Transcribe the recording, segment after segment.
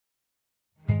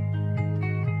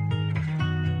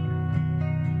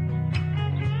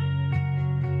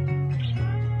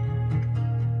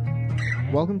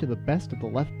Welcome to the Best of the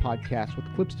Left podcast with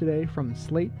clips today from the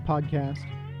Slate podcast,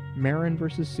 Marin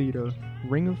vs. Cedar,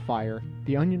 Ring of Fire,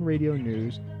 The Onion Radio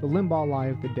News, The Limbaugh Lie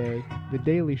of the Day, The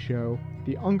Daily Show,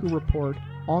 The Unger Report,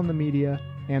 On the Media,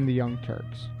 and The Young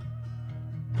Turks.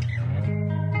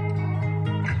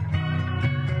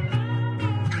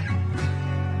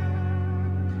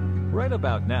 Right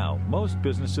about now, most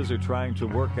businesses are trying to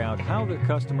work out how their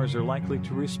customers are likely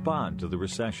to respond to the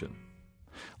recession.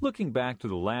 Looking back to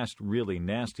the last really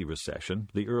nasty recession,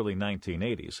 the early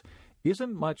 1980s,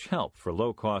 isn't much help for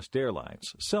low-cost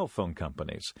airlines, cell phone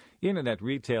companies, internet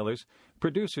retailers,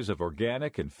 producers of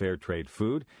organic and fair trade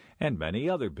food, and many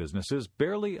other businesses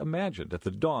barely imagined at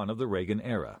the dawn of the Reagan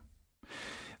era.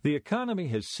 The economy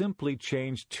has simply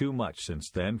changed too much since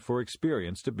then for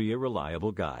experience to be a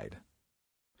reliable guide.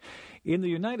 In the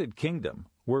United Kingdom,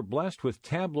 we're blessed with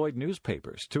tabloid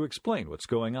newspapers to explain what's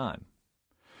going on.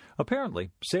 Apparently,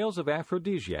 sales of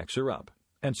aphrodisiacs are up,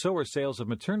 and so are sales of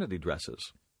maternity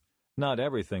dresses. Not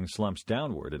everything slumps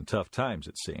downward in tough times,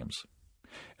 it seems.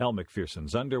 Elle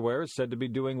Macpherson's underwear is said to be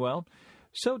doing well.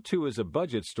 So too is a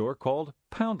budget store called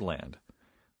Poundland.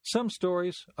 Some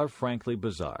stories are frankly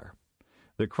bizarre.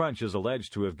 The Crunch is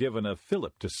alleged to have given a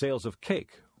fillip to sales of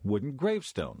cake, wooden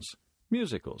gravestones,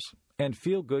 musicals, and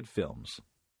feel-good films.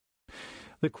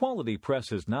 The quality press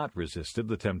has not resisted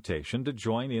the temptation to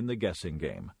join in the guessing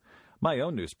game. My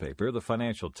own newspaper, the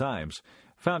Financial Times,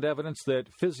 found evidence that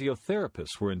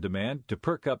physiotherapists were in demand to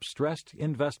perk up stressed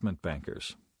investment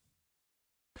bankers.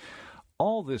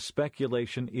 All this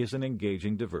speculation is an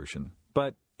engaging diversion,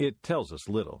 but it tells us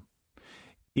little.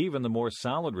 Even the more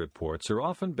solid reports are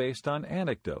often based on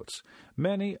anecdotes.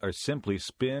 Many are simply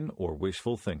spin or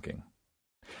wishful thinking.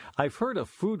 I've heard a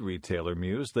food retailer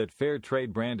muse that fair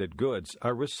trade branded goods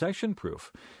are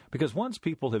recession-proof because once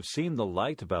people have seen the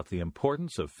light about the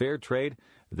importance of fair trade,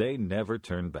 they never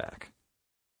turn back.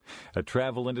 A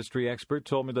travel industry expert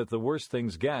told me that the worse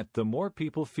things get, the more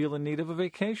people feel in need of a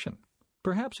vacation.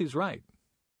 Perhaps he's right.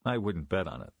 I wouldn't bet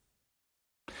on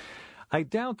it. I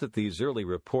doubt that these early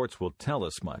reports will tell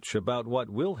us much about what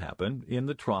will happen in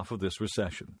the trough of this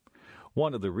recession.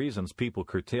 One of the reasons people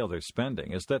curtail their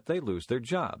spending is that they lose their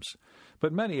jobs.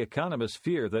 But many economists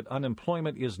fear that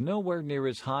unemployment is nowhere near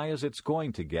as high as it's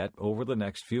going to get over the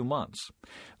next few months.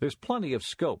 There's plenty of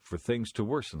scope for things to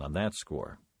worsen on that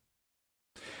score.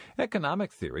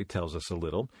 Economic theory tells us a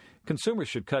little. Consumers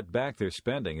should cut back their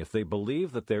spending if they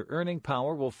believe that their earning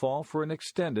power will fall for an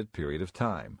extended period of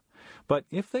time. But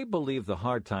if they believe the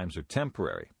hard times are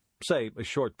temporary, say a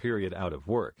short period out of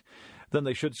work, then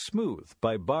they should smooth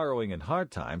by borrowing in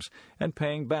hard times and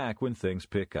paying back when things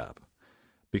pick up.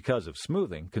 Because of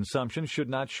smoothing, consumption should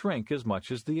not shrink as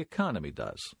much as the economy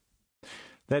does.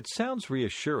 That sounds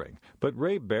reassuring, but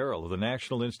Ray Barrell of the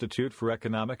National Institute for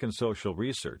Economic and Social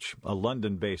Research, a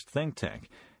London-based think tank,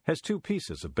 has two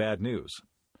pieces of bad news.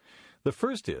 The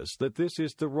first is that this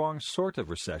is the wrong sort of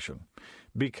recession.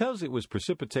 Because it was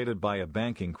precipitated by a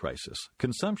banking crisis,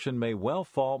 consumption may well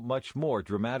fall much more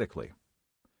dramatically.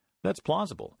 That's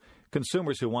plausible.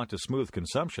 Consumers who want to smooth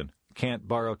consumption can't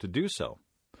borrow to do so.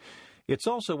 It's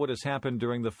also what has happened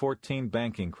during the 14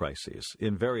 banking crises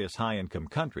in various high-income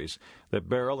countries that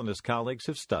Barrell and his colleagues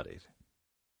have studied.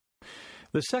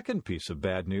 The second piece of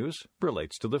bad news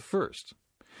relates to the first.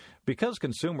 Because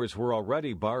consumers were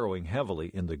already borrowing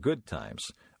heavily in the good times,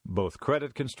 both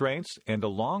credit constraints and a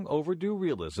long overdue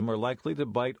realism are likely to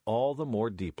bite all the more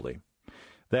deeply.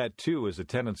 That, too, is a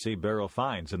tendency Barrell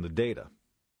finds in the data.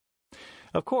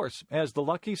 Of course, as the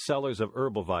lucky sellers of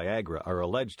herbal Viagra are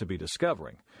alleged to be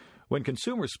discovering, when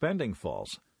consumer spending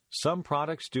falls, some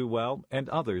products do well and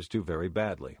others do very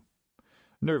badly.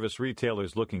 Nervous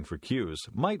retailers looking for cues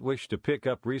might wish to pick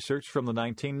up research from the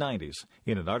 1990s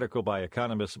in an article by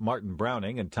economists Martin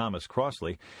Browning and Thomas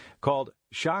Crossley called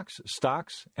Shocks,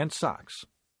 Stocks, and Socks.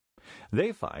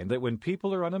 They find that when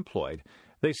people are unemployed,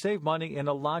 they save money in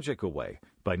a logical way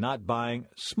by not buying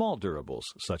small durables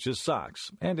such as socks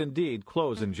and indeed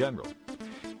clothes in general.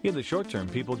 In the short term,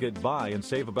 people get by and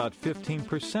save about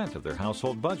 15% of their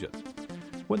household budget.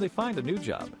 When they find a new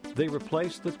job, they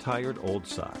replace the tired old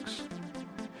socks.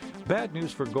 Bad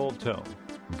news for Gold Tone,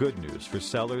 good news for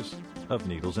sellers of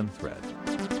needles and thread.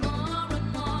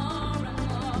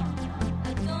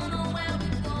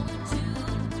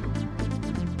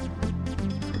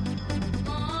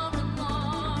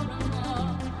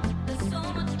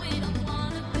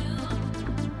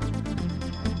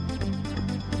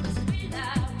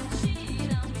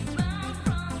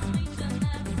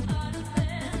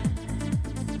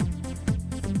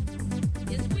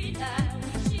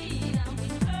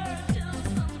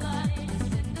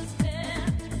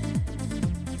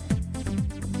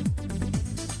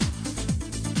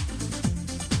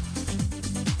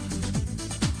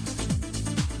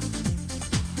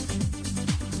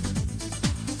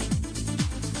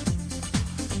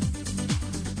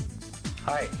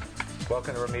 Hi,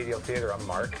 welcome to Remedial Theater. I'm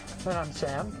Mark. And I'm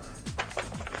Sam.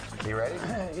 You ready?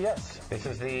 Yes. This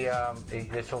is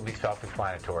this will be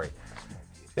self-explanatory.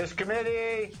 This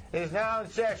committee is now in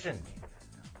session.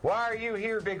 Why are you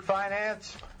here, Big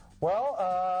Finance?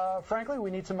 Well, frankly, we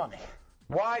need some money.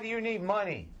 Why do you need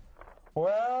money?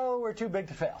 Well, we're too big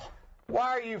to fail.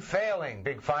 Why are you failing,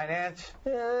 Big Finance?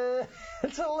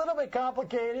 It's a little bit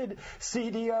complicated.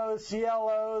 CDOs,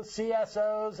 CLOs,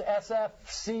 CSOs,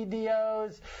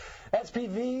 SFCDOs,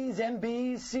 SPVs,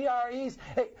 MBs, CREs.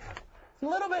 Hey, a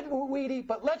little bit weedy,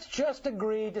 but let's just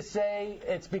agree to say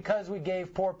it's because we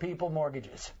gave poor people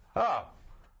mortgages. Oh,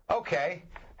 okay.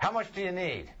 How much do you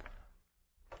need?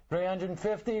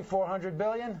 350, 400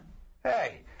 billion?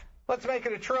 Hey, let's make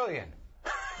it $1 trillion.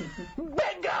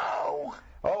 Bingo!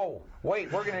 Oh,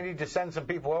 wait, we're going to need to send some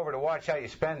people over to watch how you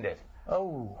spend it.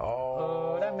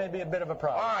 Oh, that may be a bit of a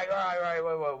problem. All right.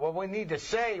 Well, we need to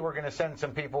say we're going to send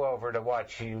some people over to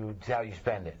watch how you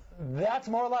spend it. That's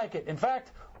more like it. In fact,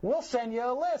 we'll send you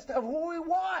a list of who we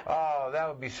want. Oh, that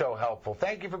would be so helpful.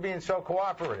 Thank you for being so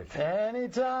cooperative.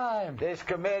 Anytime. This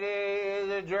committee is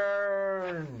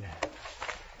adjourned.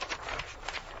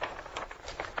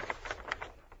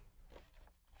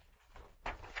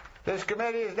 This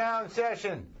committee is now in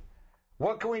session.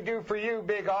 What can we do for you,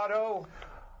 Big Otto?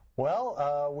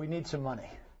 Well, we need some money.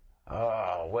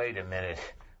 Oh, wait a minute.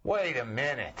 What do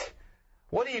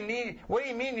you need? What do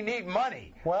you mean you need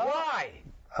money? Well, why?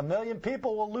 1 million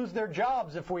people will lose their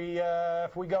jobs if we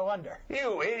go under.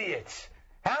 You idiots.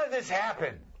 How did this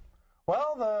happen?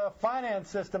 Well, the finance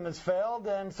system has failed,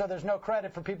 and so there's no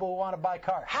credit for people who want to buy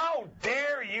cars. How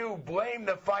dare you blame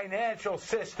the financial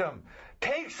system?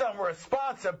 Take some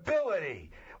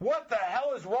responsibility. What the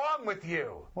hell is wrong with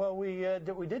you? Well, we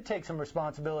did take some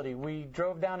responsibility. We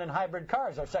drove down in hybrid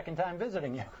cars our second time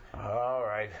visiting you. All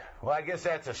right. Well, I guess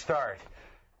that's a start.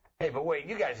 Hey, but wait,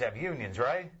 you guys have unions,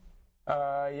 right?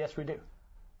 Yes, we do.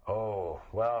 Oh,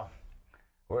 well,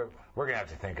 we're going to have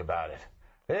to think about it.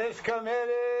 This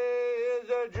committee is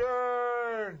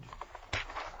adjourned.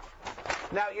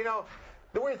 Now, you know,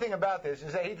 the weird thing about this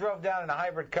is that he drove down in a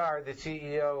hybrid car, the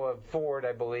CEO of Ford,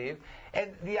 I believe,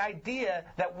 and the idea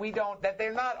that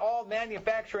they're not all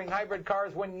manufacturing hybrid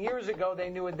cars when years ago they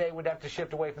knew they would have to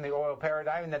shift away from the oil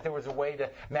paradigm and that there was a way to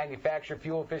manufacture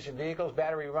fuel-efficient vehicles,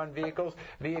 battery-run vehicles,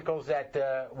 vehicles that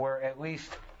were at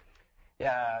least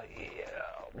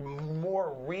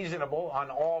more reasonable on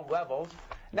all levels.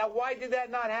 Now, why did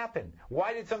that not happen?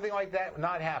 Why did something like that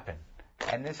not happen?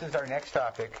 And this is our next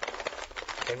topic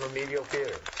in Remedial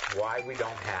Theater, why we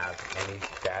don't have any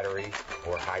battery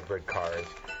or hybrid cars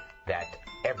that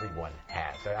everyone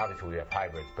has. So obviously we have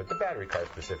hybrids, but the battery cars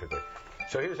specifically.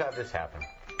 So here's how this happened.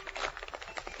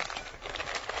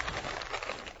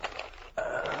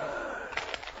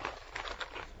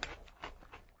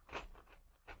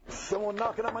 Someone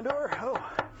knocking on my door? Oh.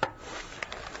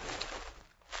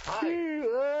 Hi.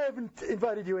 I haven't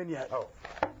invited you in yet. Oh.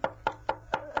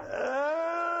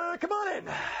 Come on in.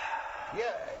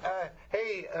 Yeah,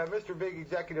 hey, Mr. Big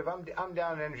Executive, I'm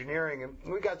down in engineering, and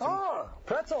we got some... Oh,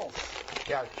 pretzels.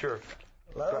 Yeah, sure.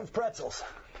 Love pretzels.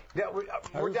 Yeah, we're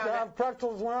I used down... to have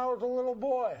pretzels when I was a little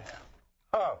boy.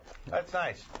 Oh, that's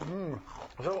nice.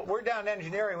 So we're down in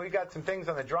engineering. We've got some things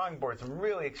on the drawing board, some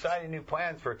really exciting new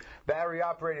plans for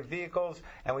battery-operated vehicles,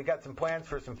 and we got some plans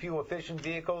for some fuel-efficient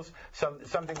vehicles,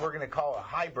 something we're going to call a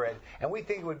hybrid. And we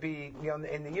think it would be, you know,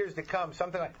 in the years to come,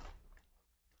 something like...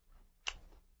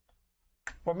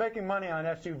 We're making money on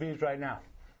SUVs right now.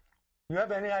 You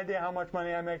have any idea how much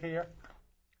money I make a year?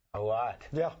 A lot.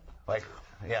 Yeah.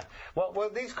 Yeah.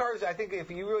 Well, these cars, I think if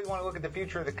you really want to look at the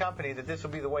future of the company, that this will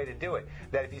be the way to do it.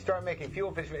 That if you start making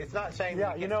fuel efficient, it's not saying...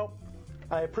 Yeah, you know,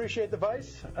 I appreciate the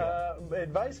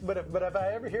advice, but if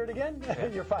I ever hear it again,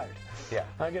 you're fired. Yeah.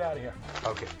 I'll get out of here.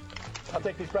 Okay. I'll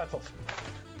take these pretzels.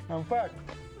 In fact,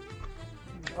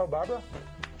 Barbara,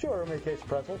 she ordered me a case of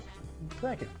pretzels.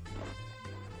 Thank you.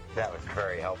 That was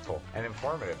very helpful and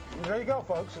informative. There you go,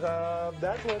 folks.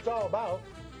 That's what it's all about.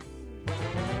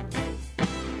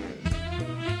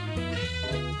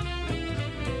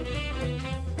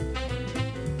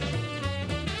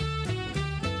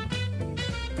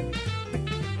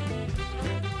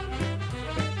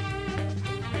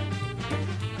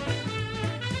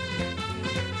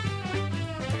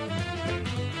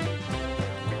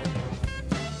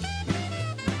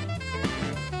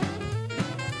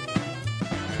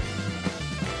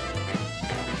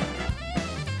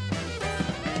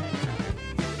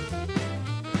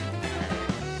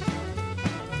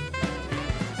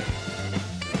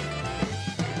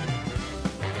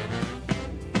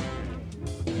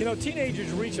 You know,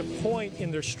 teenagers reach a point in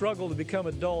their struggle to become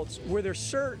adults where they're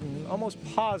certain, almost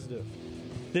positive,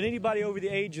 that anybody over the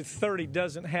age of 30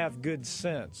 doesn't have good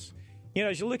sense. You know,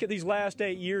 as you look at these last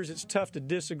 8 years, it's tough to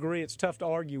disagree. It's tough to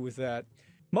argue with that.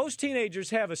 Most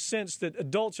teenagers have a sense that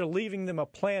adults are leaving them a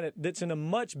planet that's in a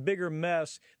much bigger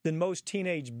mess than most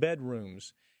teenage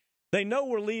bedrooms. They know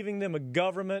we're leaving them a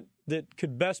government that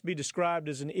could best be described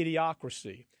as an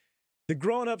idiocracy. The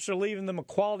grown-ups are leaving them a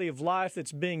quality of life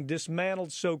that's being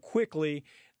dismantled so quickly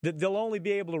that they'll only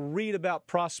be able to read about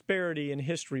prosperity in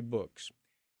history books.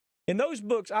 In those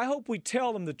books, I hope we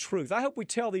tell them the truth. I hope we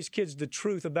tell these kids the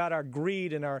truth about our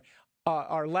greed and our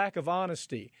lack of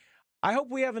honesty. I hope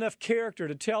we have enough character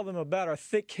to tell them about our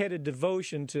thick-headed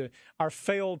devotion to our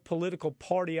failed political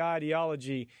party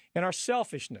ideology and our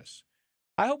selfishness.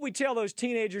 I hope we tell those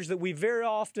teenagers that we very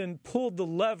often pulled the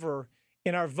lever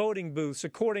in our voting booths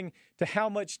according to how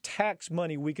much tax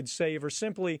money we could save, or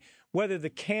simply whether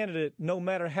the candidate, no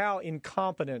matter how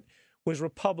incompetent, was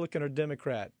Republican or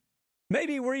Democrat.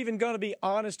 Maybe we're even going to be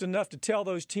honest enough to tell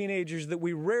those teenagers that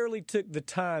we rarely took the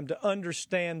time to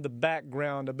understand the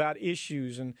background about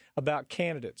issues and about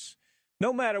candidates.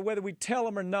 No matter whether we tell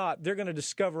them or not, they're going to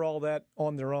discover all that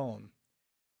on their own.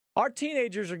 Our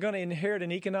teenagers are going to inherit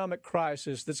an economic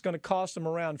crisis that's going to cost them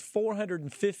around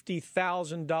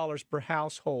 $450,000 per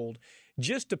household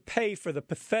just to pay for the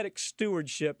pathetic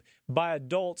stewardship by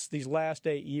adults these last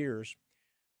 8 years.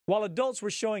 While adults were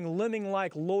showing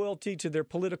lemming-like loyalty to their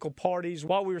political parties,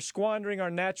 while we were squandering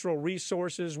our natural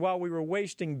resources, while we were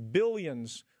wasting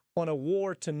billions on a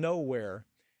war to nowhere,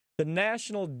 the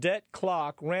national debt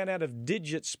clock ran out of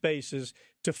digit spaces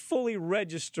to fully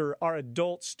register our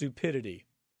adult stupidity.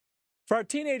 For our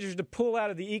teenagers to pull out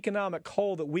of the economic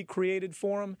hole that we created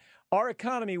for them, our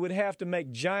economy would have to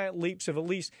make giant leaps of at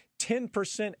least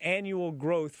 10% annual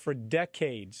growth for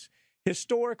decades.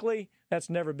 Historically, that's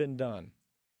never been done.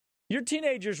 Your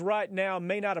teenagers right now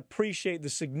may not appreciate the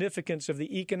significance of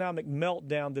the economic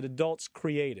meltdown that adults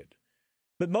created.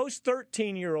 But most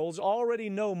 13-year-olds already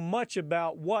know much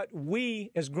about what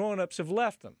we as grown-ups have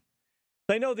left them.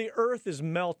 They know the earth is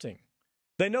melting.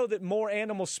 They know that more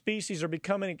animal species are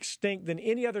becoming extinct than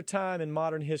any other time in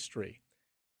modern history.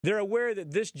 They're aware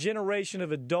that this generation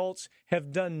of adults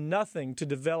have done nothing to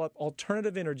develop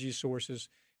alternative energy sources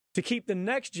to keep the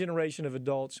next generation of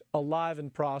adults alive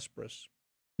and prosperous.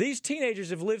 These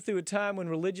teenagers have lived through a time when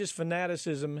religious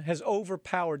fanaticism has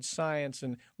overpowered science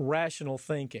and rational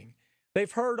thinking.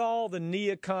 They've heard all the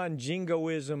neocon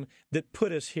jingoism that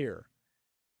put us here.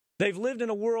 They've lived in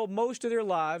a world most of their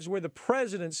lives where the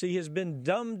presidency has been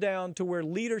dumbed down to where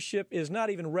leadership is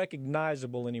not even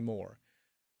recognizable anymore.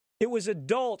 It was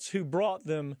adults who brought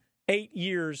them 8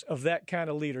 years of that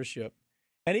kind of leadership.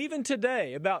 And even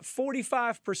today, about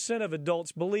 45% of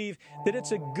adults believe that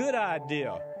it's a good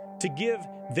idea to give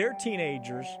their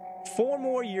teenagers 4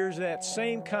 more years of that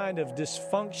same kind of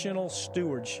dysfunctional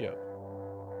stewardship.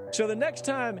 So the next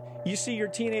time you see your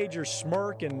teenagers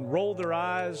smirk and roll their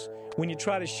eyes when you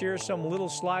try to share some little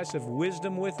slice of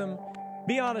wisdom with them,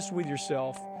 be honest with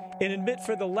yourself and admit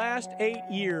for the last 8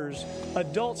 years,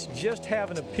 adults just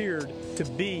haven't appeared to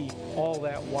be all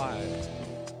that wise.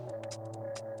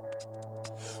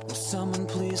 Will someone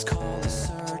please call a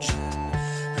surgeon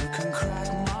who can crack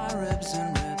my ribs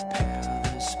and repair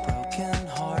this broken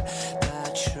heart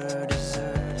that sure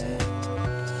deserted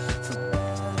for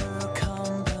better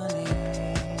company?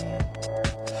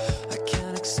 I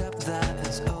can't accept that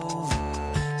it's over,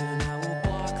 and I will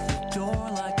block the door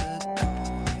like a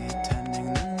goalie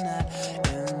tending the net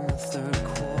in the third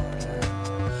quarter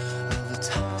of a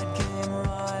tied game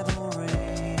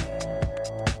rivalry.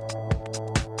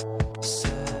 So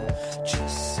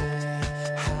just say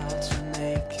how to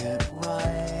make it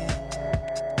right,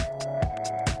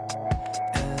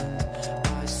 and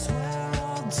I swear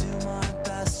I'll do my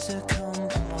best to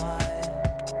comply.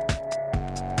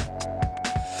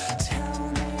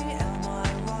 Tell me, am I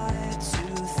right to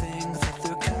think that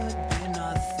there could be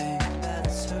nothing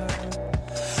better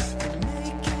than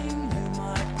making you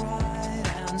my bride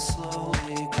and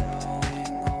slowly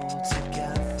growing old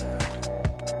together?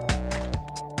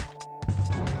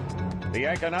 The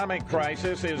economic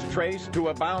crisis is traced to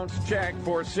a bounced check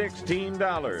for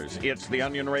 $16. It's the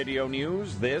Onion Radio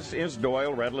News. This is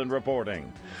Doyle Redland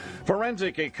reporting.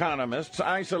 Forensic economists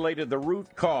isolated the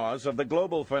root cause of the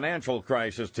global financial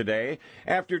crisis today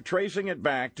after tracing it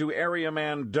back to area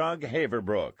man Doug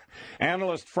Haverbrook.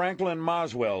 Analyst Franklin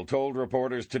Moswell told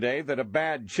reporters today that a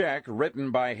bad check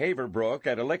written by Haverbrook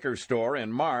at a liquor store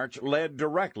in March led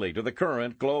directly to the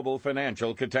current global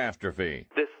financial catastrophe.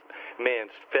 This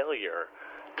man's failure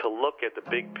to look at the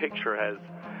big picture has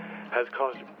has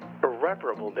caused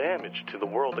irreparable damage to the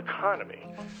world economy.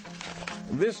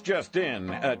 This just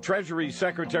in, Treasury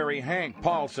Secretary Hank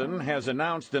Paulson has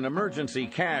announced an emergency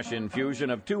cash infusion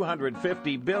of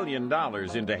 $250 billion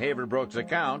into Haverbrook's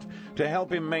account to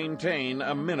help him maintain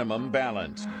a minimum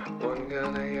balance. One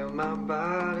gonna heal my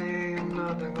body,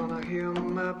 another gonna heal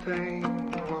my pain.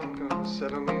 One gonna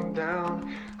settle me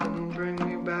down and bring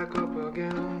me back up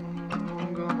again.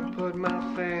 One gonna put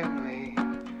my family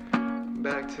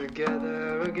back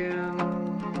together again.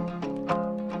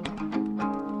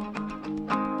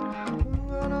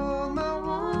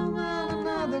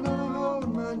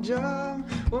 Job.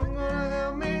 One gonna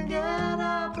help me get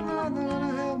up, another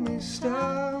gonna help me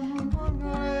stop. One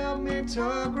gonna help me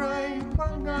talk right,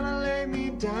 one gonna lay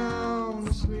me down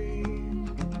to sleep.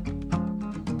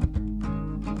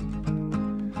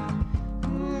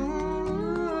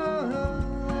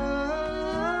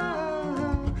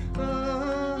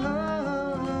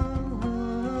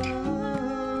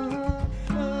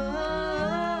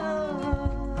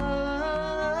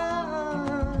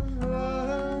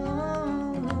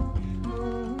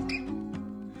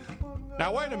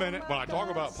 Now, wait a minute. When I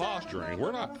talk about posturing,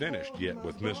 we're not finished yet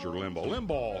with Mr. Limbaugh.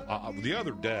 Limbaugh, the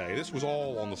other day, this was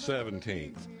all on the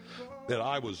 17th, that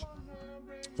I was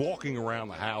walking around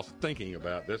the house thinking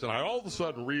about this, and I all of a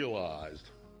sudden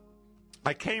realized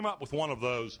I came up with one of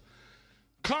those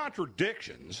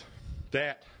contradictions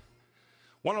that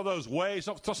one of those ways,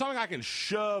 so something I can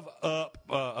shove up,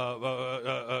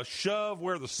 shove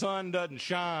where the sun doesn't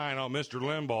shine on Mr.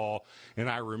 Limbaugh, and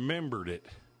I remembered it.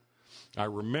 I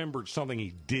remembered something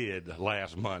he did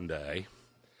last Monday,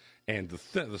 and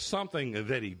the something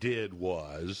that he did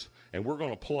was, and we're going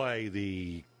to play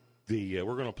the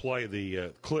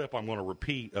clip. I'm going to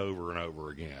repeat over and over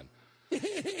again.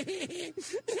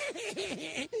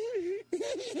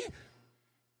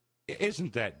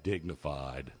 Isn't that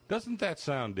dignified? Doesn't that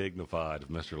sound dignified of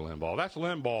Mr. Limbaugh? That's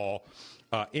Limbaugh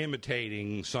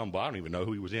imitating somebody. I don't even know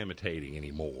who he was imitating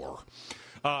anymore.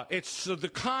 It's the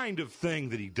kind of thing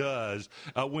that he does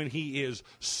when he is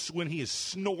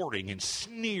snorting and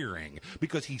sneering,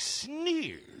 because he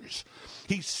sneers.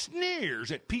 He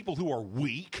sneers at people who are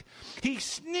weak. He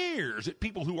sneers at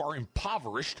people who are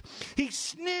impoverished. He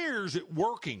sneers at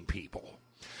working people.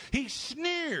 He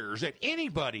sneers at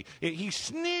anybody. He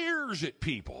sneers at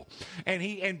people.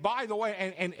 And by the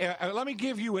way, and let me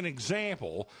give you an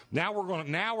example. Now we're going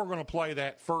to play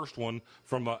that first one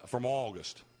from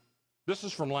August. This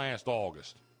is from last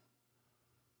August.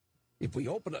 If we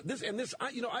open up this,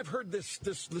 I've heard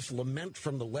this lament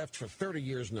from the left for 30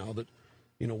 years now that,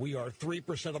 we are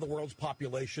 3% of the world's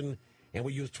population and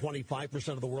we use 25%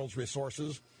 of the world's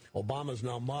resources. Obama's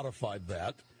now modified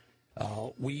that.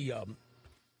 We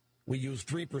use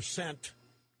 3%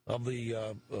 of we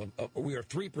are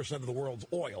 3% of the world's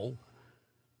oil,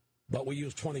 but we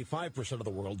use 25% of the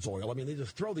world's oil. I mean, they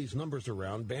just throw these numbers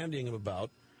around, bandying them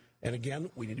about. And again,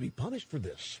 we need to be punished for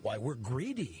this. Why? We're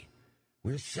greedy.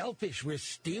 We're selfish. We're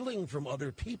stealing from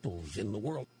other peoples in the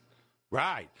world.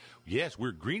 Right. Yes,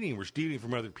 we're greedy and we're stealing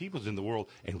from other peoples in the world.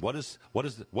 And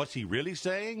what's he really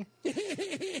saying?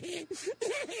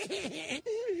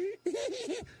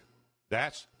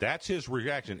 That's his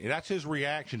reaction. That's his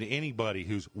reaction to anybody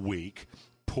who's weak,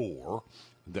 poor,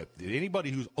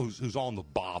 anybody who's on the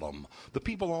bottom, the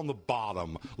people on the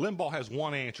bottom. Limbaugh has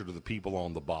one answer to the people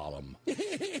on the bottom.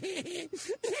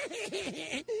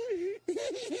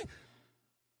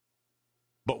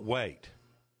 But wait,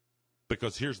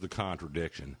 because here's the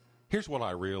contradiction. Here's what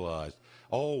I realized.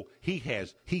 Oh, he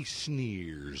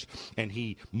sneers and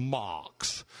he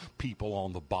mocks people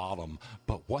on the bottom.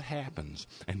 But what happens?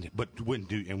 Does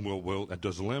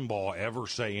Limbaugh ever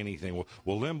say anything?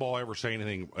 Will Limbaugh ever say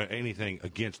anything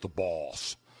against the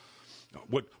boss?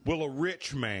 Will a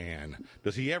rich man,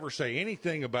 does he ever say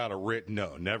anything about a rich?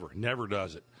 No, never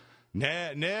does it.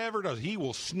 Never does. He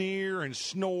will sneer and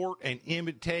snort and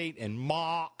imitate and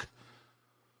mock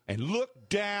and look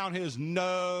down his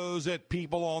nose at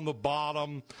people on the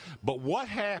bottom. But what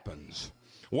happens?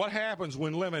 What happens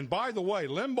when Limbaugh, by the way,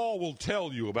 Limbaugh will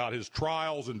tell you about his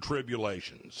trials and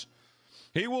tribulations.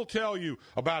 He will tell you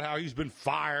about how he's been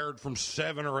fired from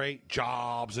 7 or 8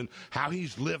 jobs and how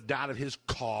he's lived out of his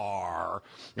car.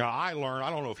 Now, I learned, I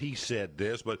don't know if he said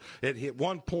this, but at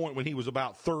one point when he was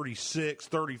about 36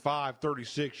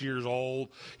 years old,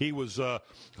 he was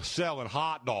selling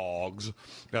hot dogs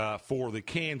for the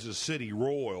Kansas City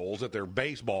Royals at their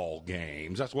baseball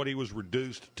games. That's what he was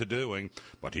reduced to doing,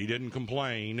 but he didn't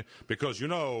complain because,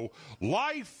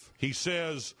 life, he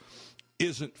says,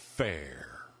 isn't fair.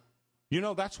 You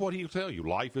know, that's what he'll tell you.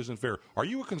 Life isn't fair. Are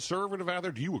you a conservative out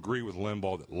there? Do you agree with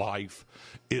Limbaugh that life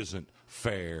isn't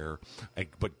fair?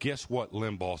 But guess what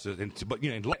Limbaugh says? But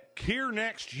here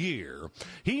next year,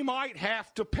 he might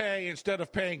have to pay, instead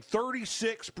of paying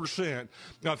 36%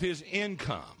 of his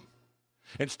income,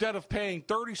 instead of paying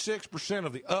 36%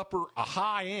 of the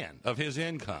high end of his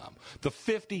income, the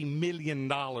 $50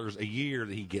 million a year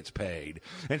that he gets paid,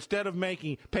 instead of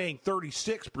paying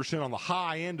 36% on the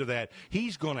high end of that,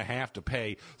 he's going to have to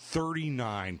pay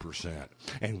 39%.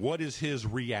 And what is his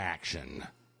reaction?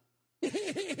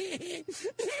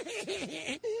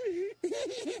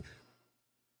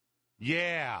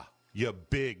 Yeah, you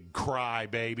big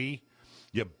crybaby.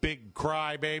 You big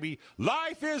crybaby.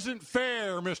 Life isn't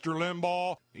fair, Mr.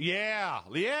 Limbaugh.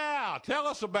 Yeah, tell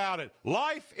us about it.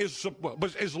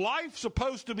 Is life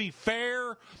supposed to be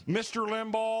fair, Mr.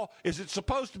 Limbaugh? Is it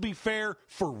supposed to be fair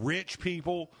for rich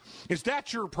people? Is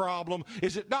that your problem?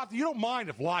 Is it not? You don't mind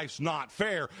if life's not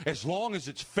fair, as long as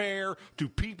it's fair to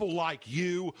people like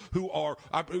you who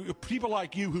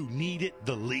need it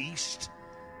the least?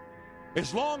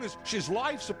 As long as is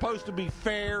life supposed to be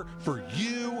fair for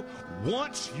you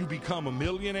once you become a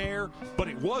millionaire, but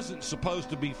it wasn't supposed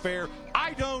to be fair?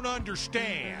 I don't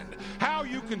understand how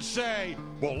you can say,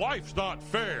 well, life's not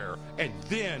fair, and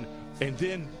then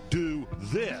do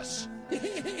this.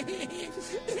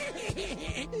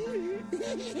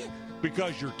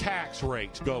 Because your tax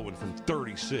rate's going from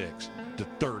 36 to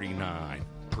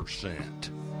 39%.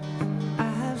 I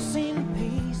have seen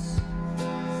peace,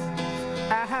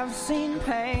 I have seen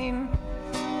pain,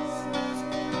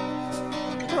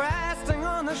 resting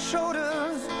on the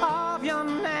shoulders of your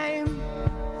name.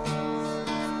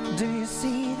 Do you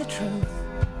see the truth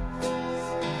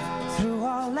through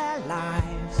all their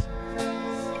lies?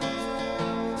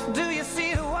 Do you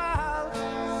see the world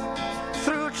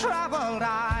through troubled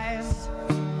eyes?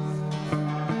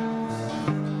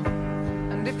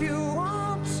 And if you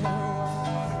want to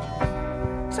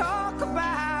talk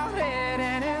about it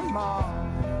anymore,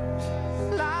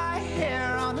 lie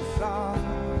here on the floor,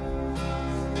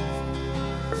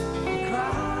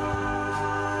 cry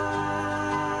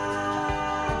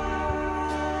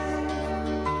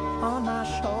on my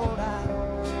shoulder.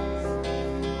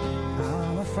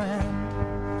 I'm a friend.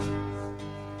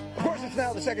 Of course, it's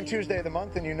now the second Tuesday of the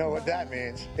month, and you know what that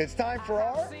means. It's time for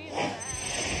our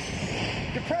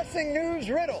depressing news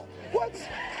riddle.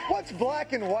 What's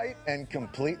black and white and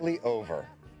completely over?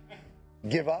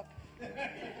 Give up?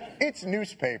 It's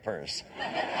newspapers.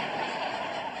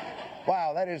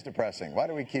 Wow, that is depressing. Why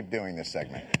do we keep doing this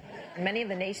segment? Many of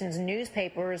the nation's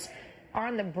newspapers are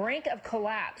on the brink of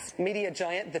collapse. Media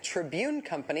giant, the Tribune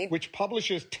Company, which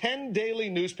publishes 10 daily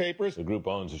newspapers. The group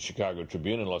owns the Chicago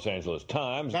Tribune and Los Angeles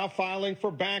Times. Now filing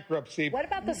for bankruptcy. What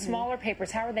about the smaller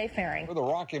papers? How are they faring? The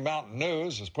Rocky Mountain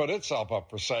News has put itself up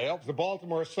for sale. The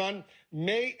Baltimore Sun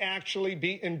may actually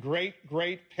be in great,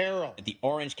 great peril. The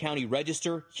Orange County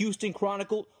Register, Houston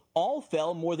Chronicle, all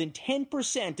fell more than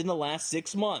 10% in the last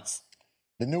 6 months.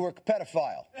 The Newark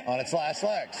Pedophile on its last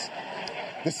legs.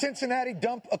 The Cincinnati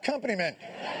Dump Accompaniment,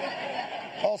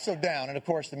 also down. And, of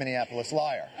course, the Minneapolis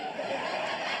Liar.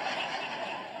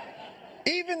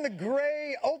 Even the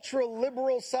gray,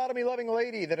 ultra-liberal, sodomy-loving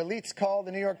lady that elites call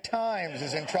the New York Times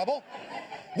is in trouble.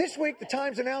 This week, the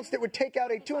Times announced it would take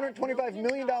out a $225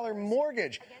 million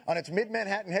mortgage on its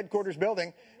mid-Manhattan headquarters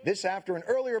building. This after an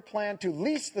earlier plan to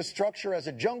lease the structure as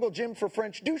a jungle gym for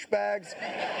French douchebags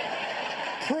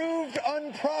proved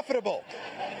unprofitable.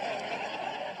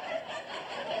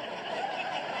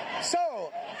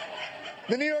 So,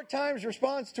 the New York Times'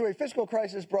 response to a fiscal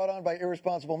crisis brought on by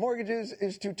irresponsible mortgages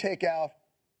is to take out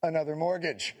another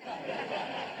mortgage.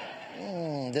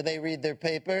 Did they read their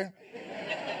paper?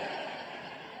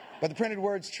 But the printed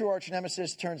word's true arch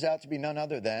nemesis turns out to be none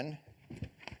other than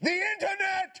the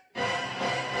Internet!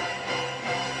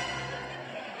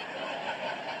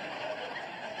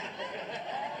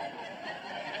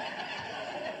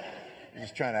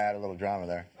 Just trying to add a little drama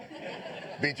there.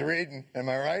 Beats reading, am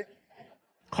I right?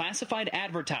 Classified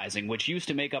advertising, which used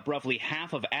to make up roughly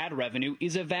half of ad revenue,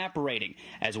 is evaporating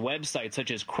as websites such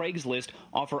as Craigslist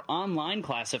offer online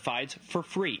classifieds for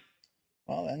free.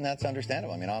 Well, and that's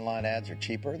understandable. I mean, online ads are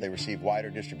cheaper, they receive wider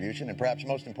distribution, and perhaps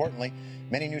most importantly,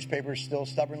 many newspapers still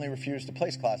stubbornly refuse to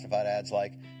place classified ads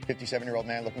like 57-year-old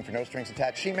man looking for no strings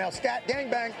attached, female scat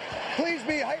gangbang, please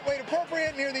be height weight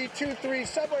appropriate near the 2-3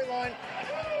 subway line,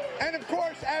 and of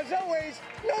course, as always,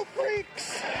 no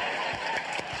freaks.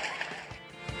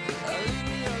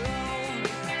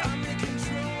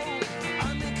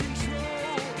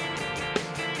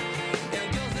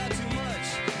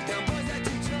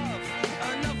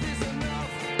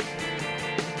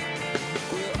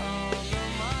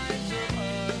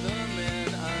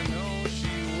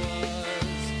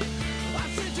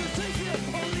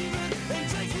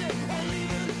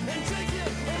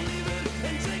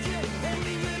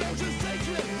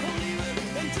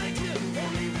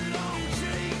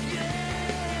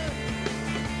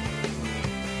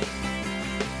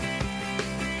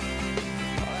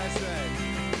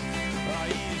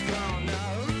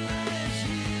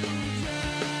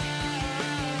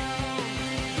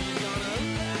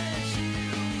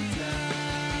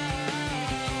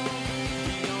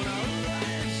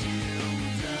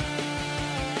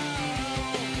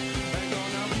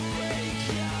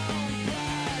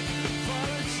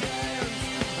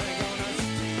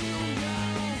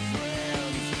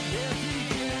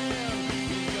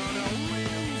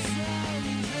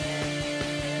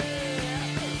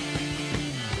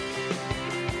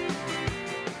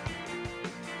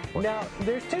 Now,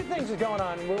 there's two things that's going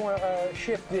on. We want to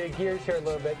shift the gears here a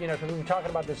little bit, because we've been talking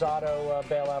about this auto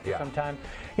bailout for some time.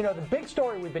 The big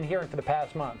story we've been hearing for the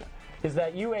past month is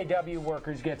that UAW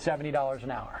workers get $70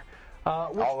 an hour.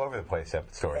 All over the place,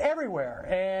 that story. Everywhere.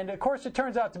 And, of course, it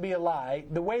turns out to be a lie.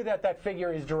 The way that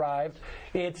figure is derived,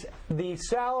 it's the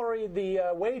salary,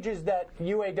 the wages that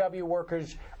UAW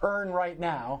workers earn right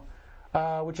now,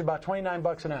 which is about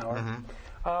 $29 an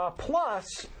hour,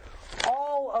 plus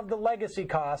all of the legacy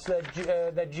costs that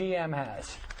GM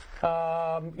has.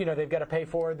 They've got to pay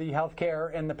for the health care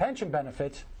and the pension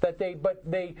benefits but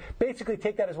they basically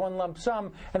take that as one lump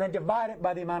sum and then divide it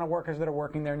by the amount of workers that are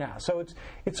working there now. So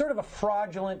it's sort of a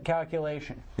fraudulent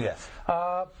calculation. Yes.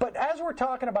 But as we're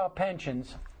talking about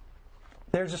pensions,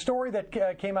 there's a story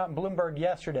that came out in Bloomberg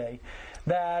yesterday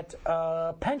that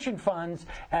pension funds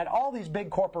at all these big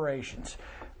corporations,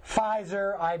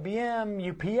 Pfizer, IBM,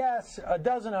 UPS, a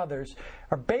dozen others,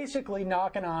 are basically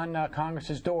knocking on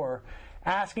Congress's door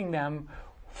asking them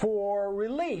for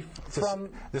relief from...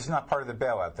 This is not part of the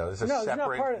bailout, though. This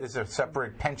is a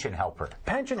separate pension helper.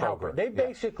 Pension helper. They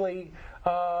basically,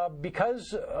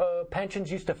 because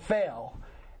pensions used to fail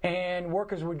and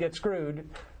workers would get screwed,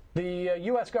 the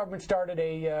U.S. government started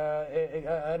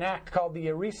an act called the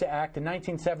ERISA Act in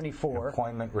 1974.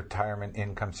 Employment Retirement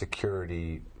Income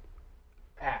Security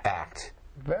Act.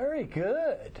 Very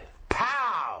good.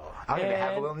 Pow! I'm going to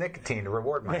have a little nicotine to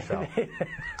reward myself.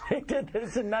 They did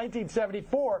this in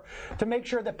 1974 to make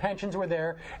sure that pensions were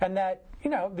there and that,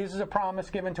 this is a promise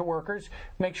given to workers,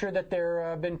 make sure that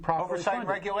they're been properly Oversight funded. and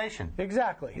regulation.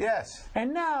 Exactly. Yes.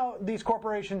 And now these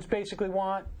corporations basically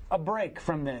want a break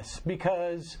from this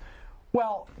because,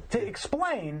 well, to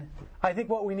explain, I think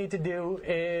what we need to do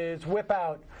is whip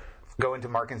out... Go into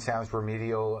Mark and Sam's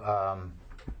remedial...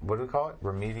 what do we call it?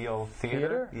 Remedial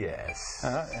theater? Yes.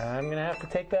 I'm going to have to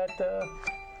take that...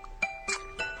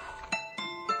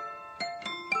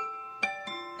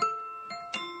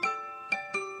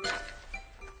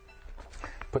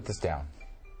 Put this down.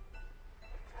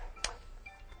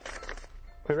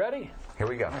 We ready? Here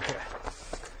we go. Okay.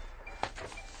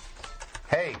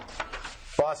 Hey,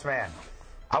 boss man,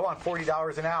 I want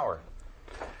 $40 an hour.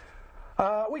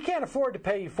 We can't afford to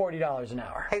pay you $40 an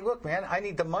hour. Hey, look, man, I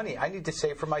need the money. I need to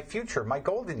save for my future, my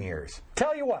golden years.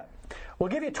 Tell you what, we'll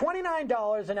give you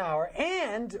 $29 an hour,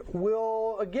 and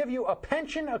we'll give you a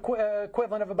pension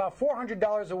equivalent of about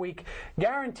 $400 a week,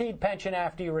 guaranteed pension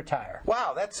after you retire.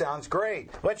 Wow, that sounds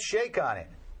great. Let's shake on it.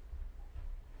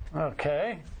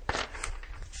 Okay.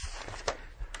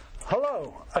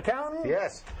 Hello, accountant?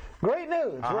 Yes. Great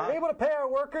news. We're able to pay our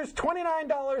workers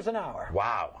 $29 an hour.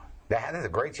 Wow. That is a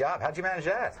great job. How'd you manage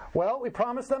that? Well, we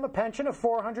promised them a pension of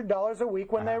 $400 a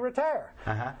week when they retire.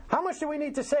 How much do we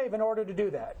need to save in order to do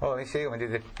that? Well, let me see. Let me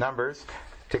do the numbers.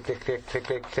 Tick, tick, tick, tick,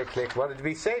 tick, tick, click. Well, to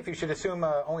be safe, you should assume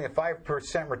only a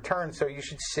 5% return, so you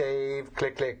should save,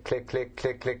 click, click, click, click,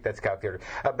 click, click. That's calculated.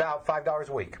 About $5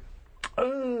 a week.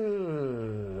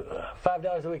 Ooh,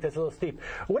 $5 a week, that's a little steep.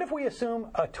 What if we assume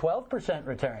a 12%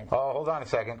 return? Oh, hold on a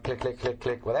second. Click, click, click,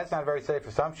 click. Well, that's not a very safe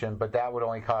assumption, but that would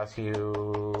only cost you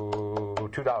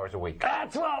 $2 a week.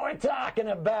 That's what we're talking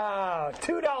about.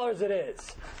 $2 it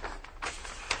is.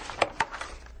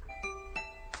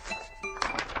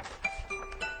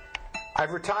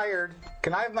 I've retired.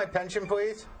 Can I have my pension,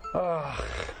 please?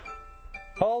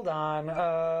 Hold on.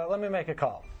 Let me make a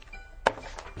call.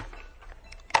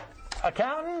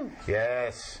 Accountant?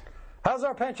 Yes. How's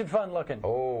our pension fund looking?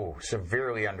 Oh,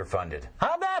 severely underfunded.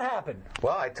 How'd that happen?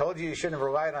 Well, I told you shouldn't have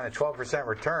relied on a 12%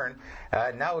 return.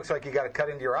 Now it looks like you got to cut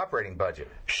into your operating budget.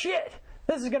 Shit!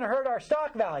 This is going to hurt our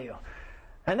stock value.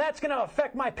 And that's going to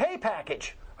affect my pay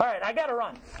package. All right, I got to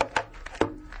run.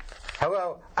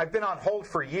 Hello, I've been on hold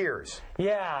for years.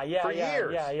 Yeah.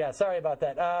 years. Sorry about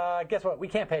that. Guess what? We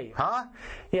can't pay you. Huh?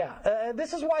 Yeah.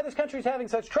 This is why this country's having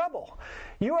such trouble.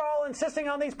 You are all insisting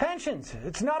on these pensions.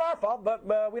 It's not our fault,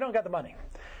 but we don't got the money.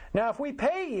 Now, if we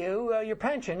pay you your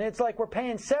pension, it's like we're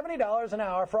paying $70 an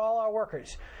hour for all our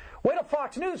workers. Wait till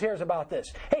Fox News hears about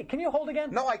this. Hey, can you hold again?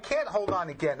 No, I can't hold on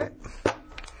again.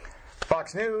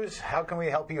 Fox News, how can we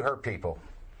help you hurt people?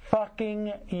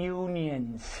 Fucking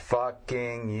unions.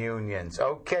 Fucking unions.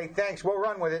 Okay, thanks. We'll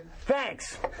run with it.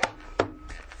 Thanks.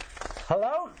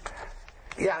 Hello?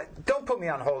 Yeah, don't put me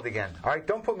on hold again. All right,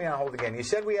 don't put me on hold again. You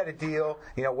said we had a deal,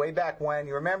 way back when.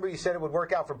 You remember you said it would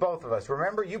work out for both of us.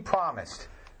 Remember, you promised.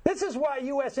 This is why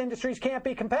U.S. industries can't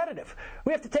be competitive.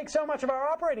 We have to take so much of our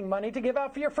operating money to give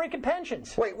out for your freaking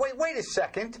pensions. Wait a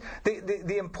second.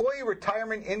 The Employee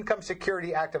Retirement Income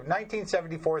Security Act of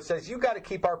 1974 says you got to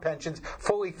keep our pensions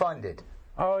fully funded.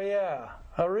 Oh, yeah.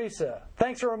 ERISA.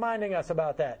 Thanks for reminding us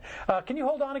about that. Can you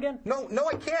hold on again? No,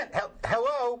 I can't.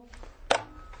 Hello?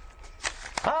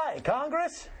 Hi,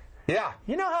 Congress? Yeah.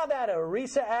 You know how that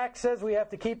ERISA Act says we have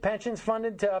to keep pensions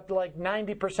funded to up to like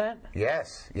 90%?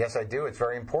 Yes, I do. It's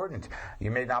very important.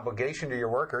 You made an obligation to your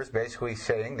workers, basically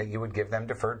saying that you would give them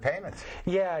deferred payments.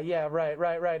 Yeah,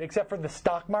 right. Except for the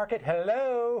stock market.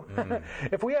 Hello.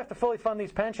 If we have to fully fund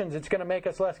these pensions, it's going to make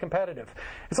us less competitive.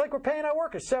 It's like we're paying our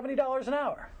workers $70 an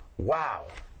hour. Wow.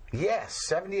 Yes,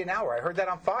 $70 an hour. I heard that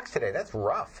on Fox today. That's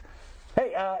rough.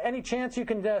 Hey, any chance you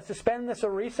can suspend this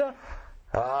ERISA?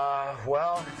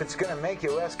 Well, if it's going to make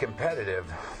you less competitive,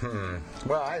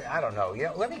 well, I don't know.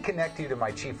 Let me connect you to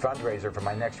my chief fundraiser for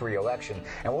my next re-election,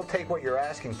 and we'll take what you're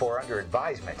asking for under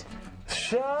advisement.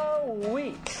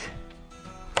 Sweet.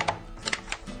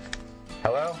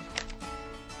 Hello?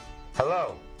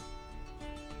 Hello?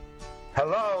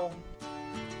 Hello?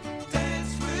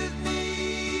 Dance with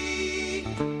me.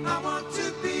 I want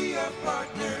to be your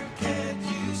partner. Can't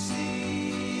you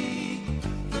see?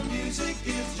 The music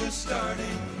is just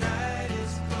starting. Night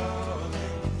is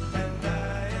calling, and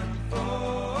I am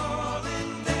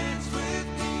falling. Dance with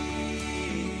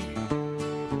me.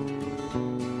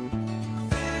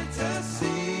 Fantasy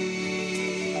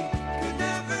could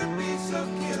never be so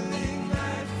killing.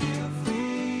 I feel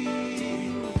free.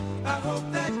 I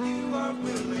hope that you are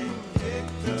willing. Pick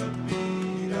the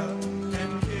beat up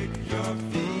and kick your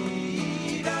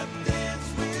feet up. Dance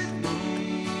with me.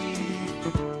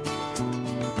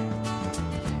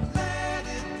 Let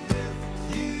it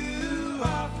lift you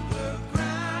off the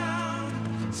ground.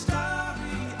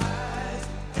 Starry eyes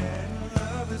and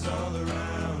love is all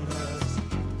around us.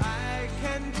 I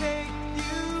can take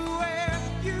you where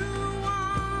you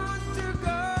want to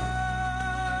go.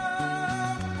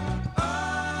 Oh,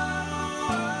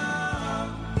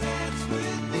 dance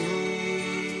with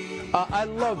me. I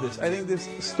love this. I think this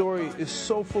story is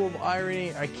so full of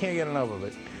irony, I can't get enough of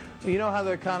it. You know how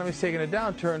the economy's taking a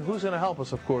downturn? Who's going to help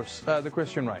us, of course? The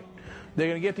Christian right. They're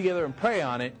going to get together and pray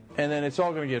on it, and then it's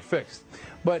all going to get fixed.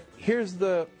 But here's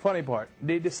the funny part.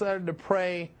 They decided to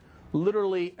pray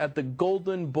literally at the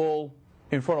Golden Bull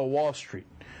in front of Wall Street.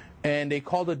 And they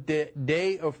called it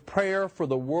Day of Prayer for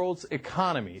the World's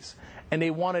Economies. And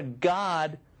they wanted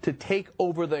God to take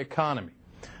over the economy.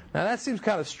 Now, that seems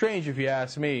kind of strange if you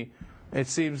ask me. It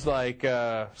seems like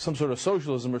some sort of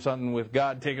socialism or something with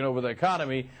God taking over the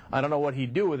economy. I don't know what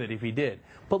he'd do with it if he did.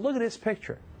 But look at this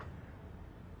picture.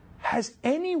 Has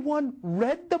anyone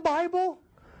read the Bible?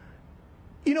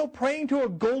 You know, praying to a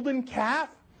golden calf?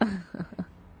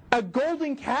 A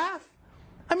golden calf?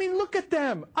 I mean, look at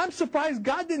them. I'm surprised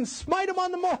God didn't smite them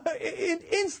on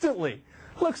the instantly.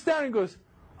 Looks down and goes,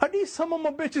 are these some of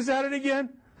my bitches at it again?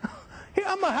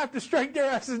 I'm going to have to strike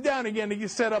their asses down again to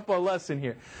set up a lesson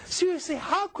here. Seriously,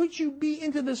 how could you be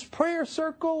into this prayer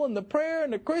circle and the prayer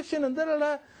and the Christian and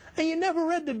da-da-da, and you never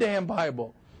read the damn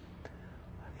Bible?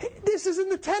 This is in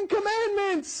the Ten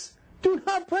Commandments. Do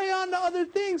not pray on to other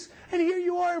things. And here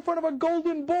you are in front of a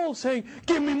golden bull saying,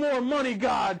 give me more money,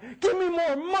 God. Give me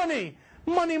more money.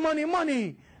 Money, money,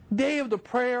 money. Day of the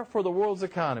prayer for the world's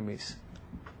economies.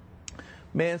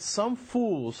 Man, some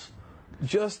fools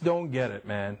just don't get it,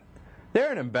 man.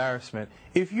 They're an embarrassment.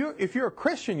 If you're a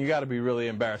Christian, you got to be really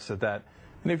embarrassed at that.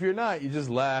 And if you're not, you just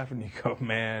laugh and you go,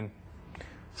 man,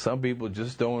 some people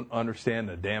just don't understand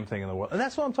a damn thing in the world. And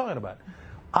that's what I'm talking about.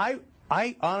 I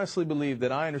honestly believe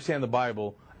that I understand the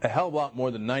Bible a hell of a lot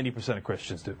more than 90% of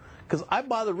Christians do. Because I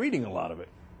bother reading a lot of it.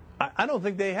 I don't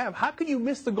think they have. How can you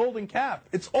miss the golden calf?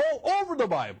 It's all over the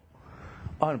Bible.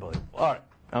 Unbelievable. All right,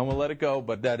 I'm going to let it go,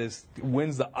 but that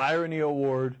wins the Irony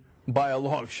Award by a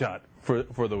long shot for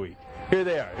the week. Here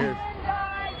they are. Here.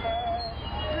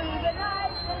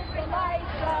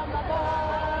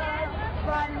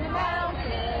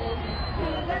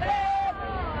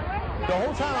 The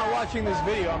whole time I'm watching this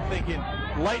video, I'm thinking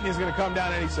lightning's going to come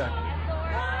down any second.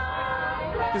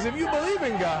 Because if you believe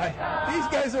in God, these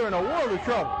guys are in a world of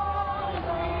trouble.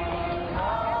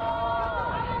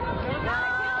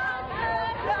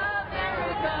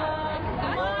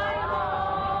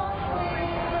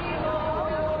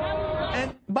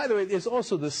 And by the way, there's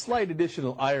also the slight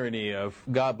additional irony of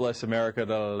God bless America.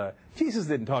 Da, da, da. Jesus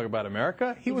didn't talk about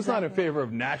America. He was not in favor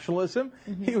of nationalism.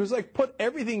 He was like, put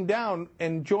everything down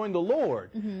and join the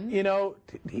Lord. You know,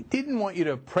 he didn't want you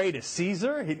to pray to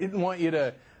Caesar. He didn't want you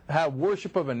to have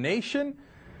worship of a nation.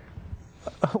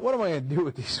 What am I going to do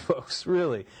with these folks,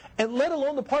 really? And let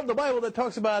alone the part of the Bible that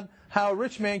talks about how a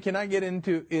rich man cannot get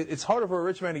into, it's harder for a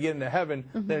rich man to get into heaven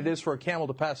than it is for a camel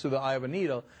to pass through the eye of a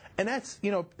needle. And that's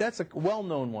a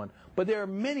well-known one. But there are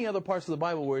many other parts of the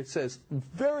Bible where it says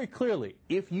very clearly,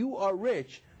 if you are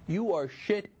rich, you are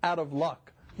shit out of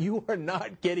luck. You are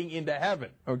not getting into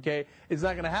heaven, okay? It's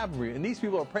not going to happen for you. And these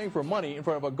people are praying for money in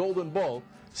front of a golden bull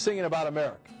singing about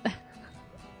America.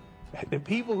 The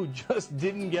people who just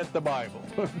didn't get the Bible,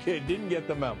 okay, didn't get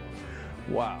the memo.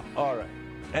 Wow. All right.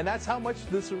 And that's how much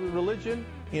this religion,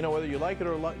 whether you like it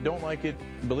or don't like it,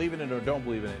 believe in it or don't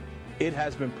believe in it, it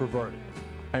has been perverted.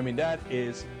 I mean, that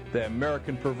is the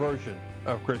American perversion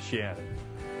of Christianity.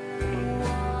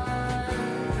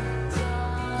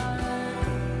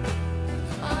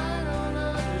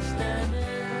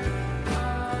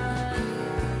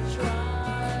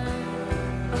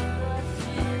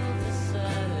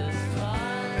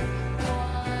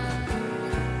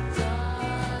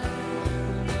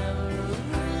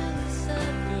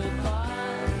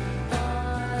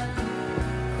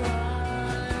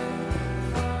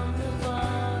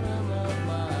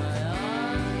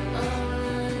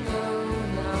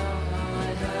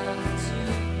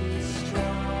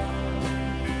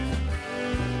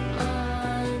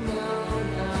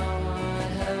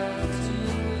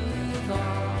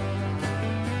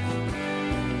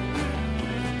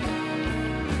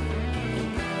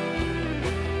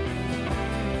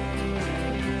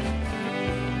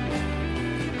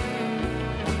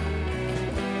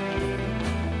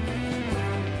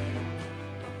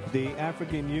 The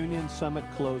African Union summit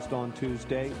closed on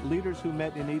Tuesday. Leaders who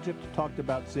met in Egypt talked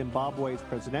about Zimbabwe's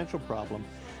presidential problem.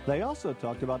 They also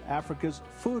talked about Africa's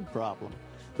food problem.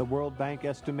 The World Bank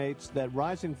estimates that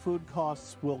rising food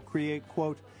costs will create,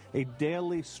 quote, a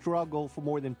daily struggle for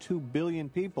more than 2 billion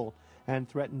people and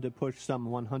threaten to push some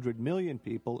 100 million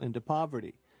people into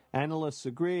poverty. Analysts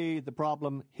agree the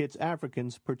problem hits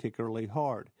Africans particularly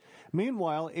hard.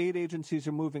 Meanwhile, aid agencies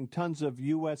are moving tons of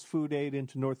U.S. food aid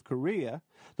into North Korea.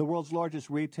 The world's largest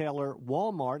retailer,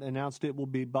 Walmart, announced it will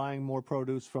be buying more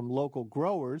produce from local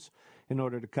growers in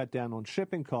order to cut down on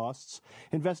shipping costs.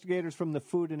 Investigators from the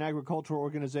Food and Agriculture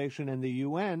Organization and the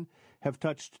UN have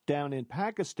touched down in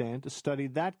Pakistan to study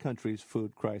that country's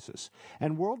food crisis.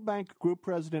 And World Bank Group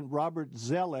President Robert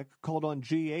Zoellick called on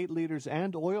G8 leaders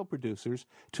and oil producers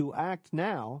to act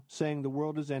now, saying the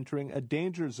world is entering a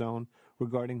danger zone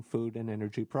regarding food and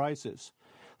energy prices.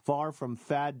 Far from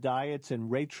fad diets and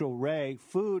Rachel Ray,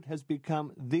 food has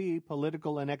become the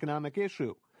political and economic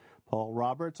issue. Paul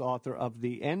Roberts, author of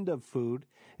The End of Food,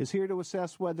 is here to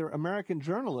assess whether American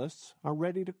journalists are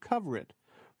ready to cover it.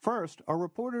 First, are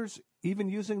reporters even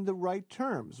using the right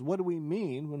terms? What do we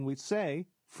mean when we say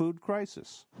food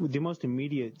crisis? The most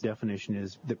immediate definition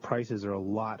is that prices are a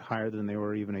lot higher than they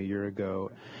were even a year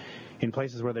ago. In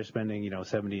places where they're spending,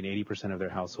 70 and 80% of their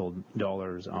household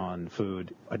dollars on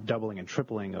food, a doubling and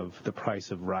tripling of the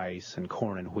price of rice and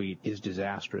corn and wheat is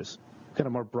disastrous. Kind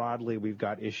of more broadly, we've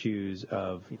got issues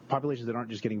of populations that aren't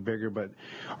just getting bigger but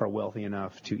are wealthy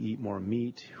enough to eat more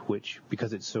meat, which,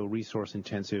 because it's so resource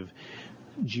intensive,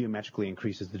 geometrically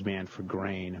increases the demand for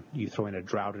grain. You throw in a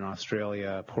drought in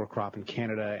Australia, poor crop in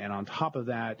Canada, and on top of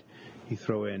that, you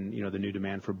throw in, the new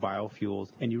demand for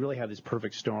biofuels, and you really have this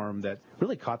perfect storm that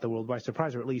really caught the world by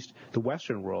surprise, or at least the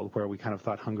Western world, where we kind of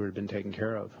thought hunger had been taken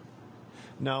care of.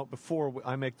 Now, before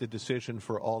I make the decision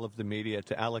for all of the media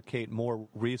to allocate more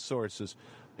resources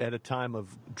at a time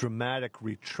of dramatic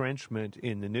retrenchment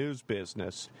in the news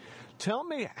business, tell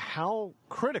me how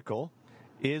critical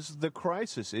is the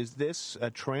crisis? Is this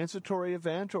a transitory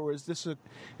event, or is this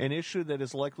an issue that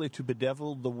is likely to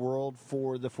bedevil the world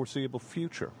for the foreseeable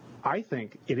future? I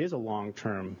think it is a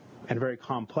long-term and a very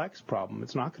complex problem.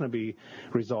 It's not going to be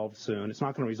resolved soon. It's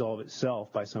not going to resolve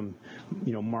itself by some,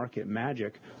 market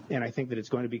magic. And I think that it's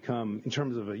going to become, in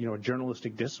terms of a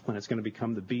journalistic discipline, it's going to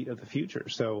become the beat of the future.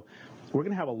 So we're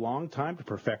going to have a long time to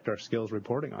perfect our skills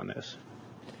reporting on this.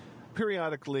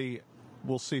 Periodically,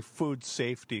 we'll see food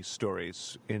safety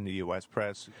stories in the U.S.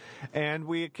 press, and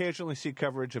we occasionally see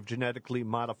coverage of genetically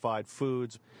modified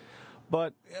foods.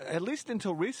 But at least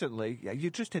until recently, you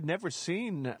just had never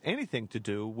seen anything to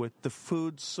do with the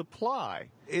food supply.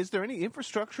 Is there any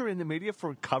infrastructure in the media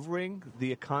for covering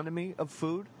the economy of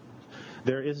food?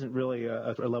 There isn't really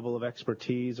a level of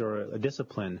expertise or a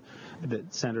discipline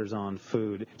that centers on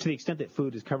food. To the extent that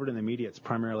food is covered in the media, it's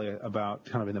primarily about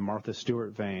kind of in the Martha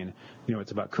Stewart vein.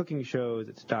 It's about cooking shows,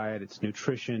 it's diet, it's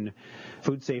nutrition.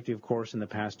 Food safety, of course, in the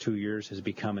past 2 years has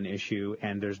become an issue,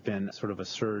 and there's been sort of a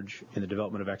surge in the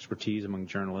development of expertise among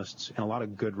journalists and a lot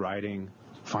of good writing,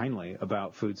 finally,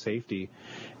 about food safety.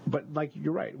 But,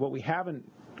 you're right, what we haven't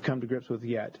come to grips with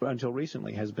yet, until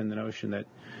recently, has been the notion that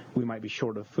we might be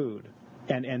short of food.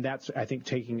 And that's, I think,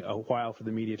 taking a while for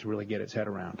the media to really get its head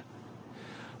around.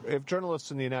 If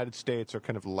journalists in the United States are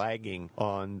kind of lagging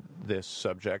on this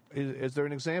subject, is there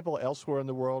an example elsewhere in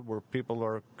the world where people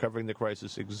are covering the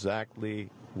crisis exactly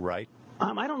right?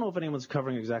 I don't know if anyone's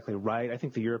covering exactly right. I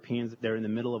think the Europeans, they're in the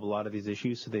middle of a lot of these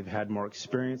issues, so they've had more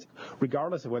experience.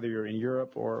 Regardless of whether you're in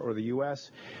Europe or the U.S.,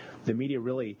 the media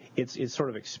really, its sort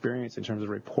of experience in terms of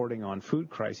reporting on food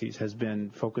crises has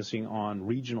been focusing on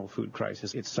regional food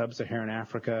crises. It's sub-Saharan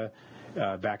Africa.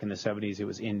 Back in the 70s, it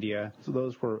was India. So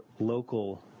those were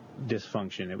local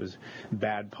dysfunction. It was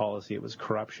bad policy. It was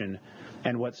corruption.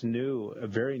 And what's new,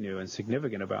 very new and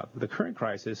significant about the current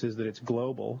crisis is that it's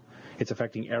global. It's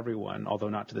affecting everyone, although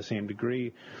not to the same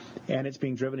degree. And it's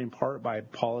being driven in part by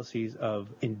policies of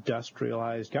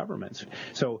industrialized governments.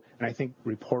 So, and I think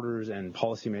reporters and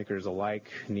policymakers alike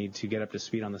need to get up to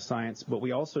speed on the science, but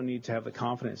we also need to have the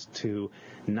confidence to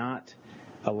not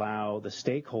allow the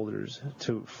stakeholders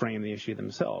to frame the issue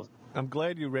themselves. I'm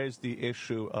glad you raised the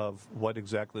issue of what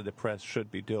exactly the press should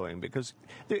be doing, because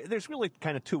there's really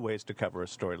kind of two ways to cover a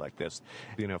story like this.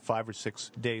 5 or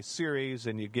 6 day series,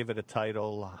 and you give it a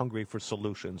title, Hungry for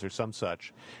Solutions or some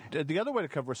such. The other way to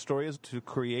cover a story is to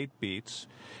create beats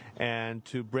and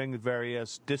to bring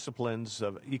various disciplines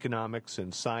of economics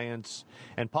and science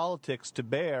and politics to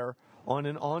bear on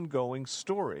an ongoing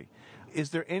story. Is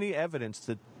there any evidence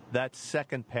that that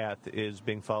second path is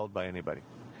being followed by anybody?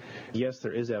 Yes,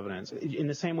 there is evidence. In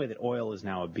the same way that oil is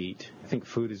now a beat, I think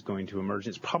food is going to emerge.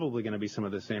 It's probably going to be some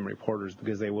of the same reporters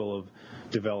because they will have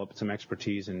developed some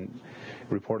expertise in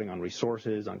reporting on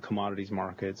resources, on commodities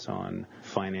markets, on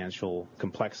financial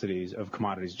complexities of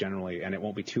commodities generally, and it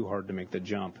won't be too hard to make the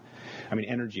jump. I mean,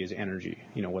 energy is energy,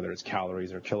 whether it's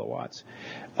calories or kilowatts.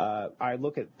 I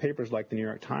look at papers like the New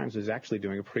York Times is actually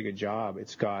doing a pretty good job.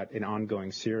 It's got an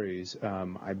ongoing series.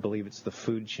 I believe it's The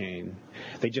Food Chain.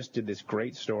 They just did this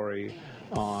great story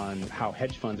on how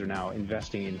hedge funds are now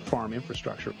investing in farm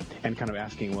infrastructure and kind of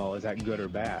asking, well, is that good or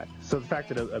bad? So the fact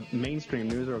that a mainstream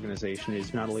news organization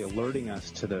is not only alerting us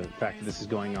to the fact that this is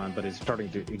going on, but is starting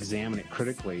to examine it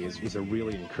critically is a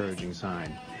really encouraging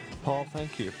sign. Paul,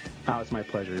 thank you. Oh, it's my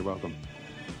pleasure. You're welcome.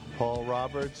 Paul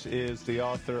Roberts is the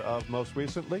author of, most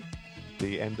recently,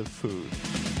 The End of Food.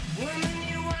 Woman,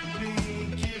 you want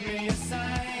me, give me a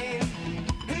sign.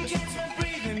 And catch my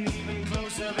breathing even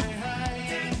closer behind.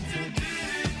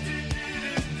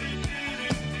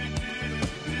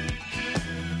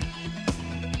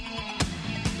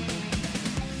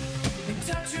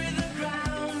 Touch with the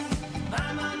ground,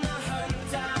 I'm on the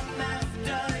hunt, I'm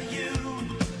after you.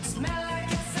 Smell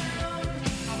like a sound,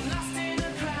 I'm lost in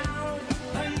a crowd,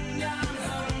 and I'm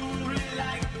hungry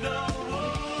like the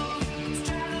wolf.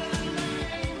 Straddle the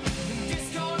line,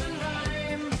 discord and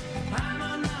rhyme. I'm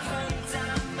on the hunt,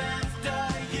 I'm after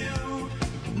you.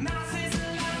 Mouth is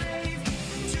alive,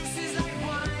 juice is like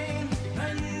wine,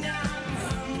 and I'm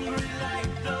hungry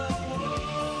like the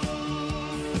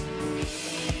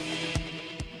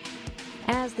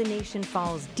As the nation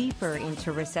falls deeper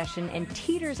into recession and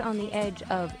teeters on the edge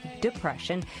of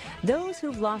depression, those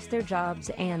who've lost their jobs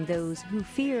and those who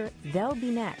fear they'll be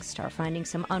next are finding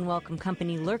some unwelcome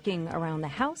company lurking around the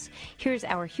house. Here's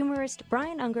our humorist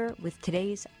Brian Unger with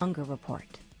today's Unger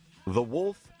Report. The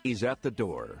wolf is at the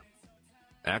door.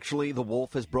 Actually, the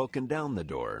wolf has broken down the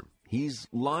door. He's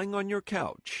lying on your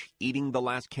couch, eating the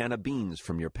last can of beans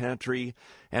from your pantry,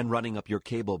 and running up your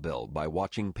cable bill by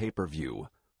watching pay-per-view.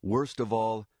 Worst of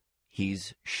all,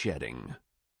 he's shedding.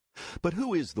 But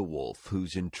who is the wolf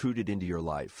who's intruded into your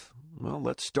life? Well,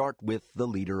 let's start with the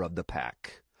leader of the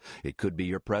pack. It could be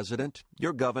your president,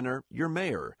 your governor, your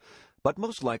mayor. But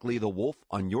most likely the wolf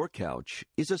on your couch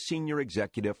is a senior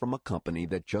executive from a company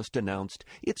that just announced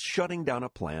it's shutting down a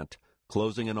plant,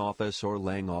 closing an office, or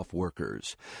laying off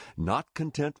workers. Not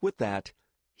content with that,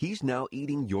 he's now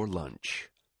eating your lunch.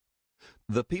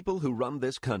 The people who run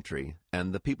this country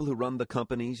and the people who run the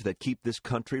companies that keep this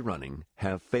country running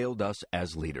have failed us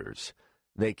as leaders.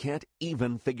 They can't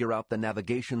even figure out the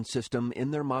navigation system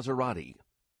in their Maserati.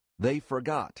 They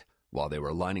forgot, while they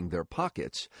were lining their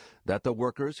pockets, that the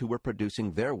workers who were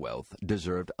producing their wealth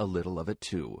deserved a little of it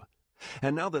too.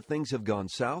 And now that things have gone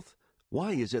south,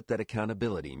 why is it that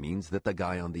accountability means that the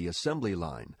guy on the assembly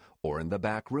line or in the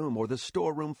back room or the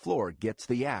storeroom floor gets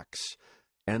the axe,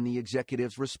 and the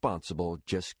executives responsible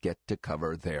just get to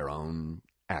cover their own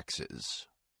axes?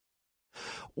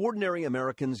 Ordinary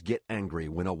Americans get angry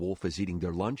when a wolf is eating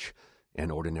their lunch,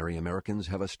 and ordinary Americans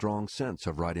have a strong sense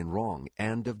of right and wrong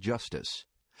and of justice.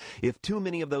 If too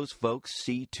many of those folks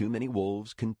see too many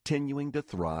wolves continuing to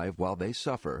thrive while they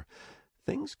suffer,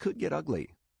 things could get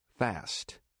ugly.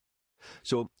 fast.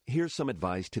 So here's some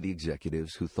advice to the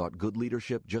executives who thought good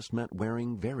leadership just meant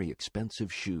wearing very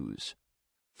expensive shoes.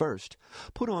 First,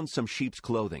 put on some sheep's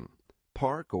clothing.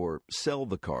 Park or sell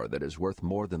the car that is worth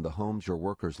more than the homes your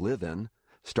workers live in.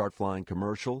 Start flying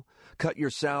commercial. Cut your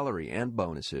salary and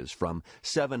bonuses from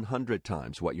 700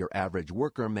 times what your average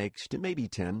worker makes to maybe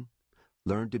 10.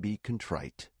 Learn to be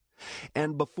contrite.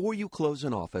 And before you close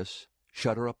an office,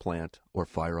 shutter a plant or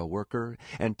fire a worker,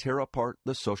 and tear apart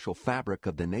the social fabric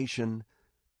of the nation,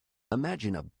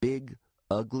 imagine a big,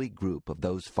 ugly group of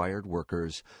those fired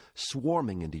workers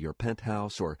swarming into your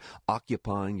penthouse or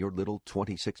occupying your little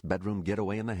 26-bedroom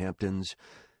getaway in the Hamptons.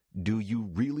 Do you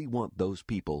really want those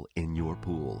people in your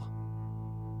pool?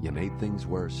 You made things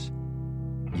worse.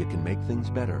 You can make things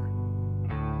better.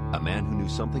 A man who knew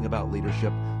something about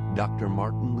leadership, Dr.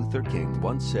 Martin Luther King,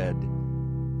 once said,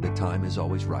 "The time is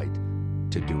always right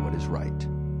to do what is right."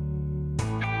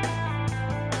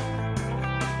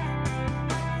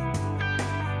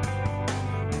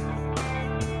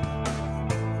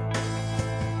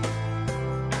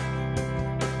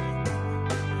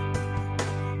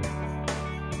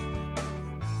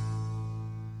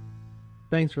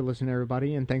 Thanks for listening,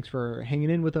 everybody, and thanks for hanging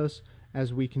in with us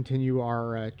as we continue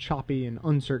our choppy and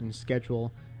uncertain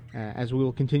schedule, as we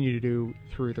will continue to do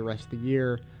through the rest of the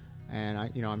year. And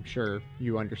I'm sure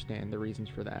you understand the reasons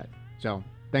for that. So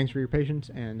thanks for your patience,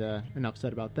 and enough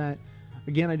said about that.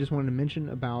 Again, I just wanted to mention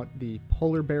about the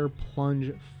Polar Bear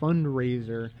Plunge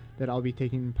fundraiser that I'll be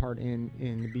taking part in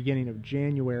the beginning of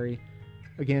January.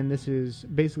 Again, this is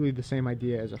basically the same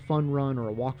idea as a fun run or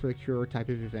a Walk for the Cure type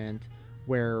of event,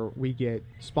 where we get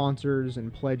sponsors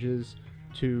and pledges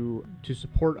to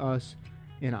support us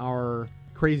in our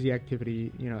crazy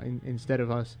activity. Instead of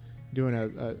us doing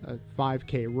a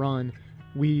 5K run,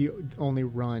 we only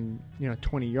run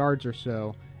 20 yards or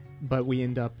so, but we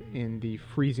end up in the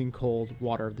freezing cold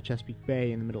water of the Chesapeake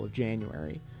Bay in the middle of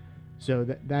January. So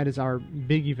that is our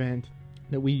big event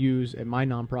that we use at my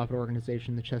nonprofit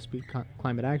organization, the Chesapeake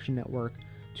Climate Action Network,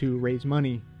 to raise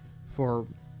money for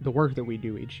the work that we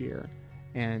do each year.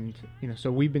 And, so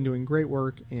we've been doing great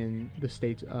work in the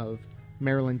states of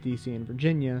Maryland, D.C., and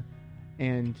Virginia.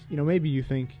 And, maybe you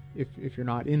think if you're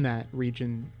not in that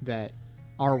region that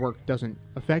our work doesn't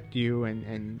affect you,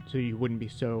 and so you wouldn't be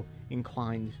so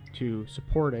inclined to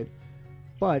support it.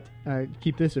 But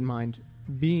keep this in mind.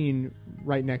 Being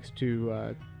right next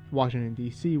to Washington,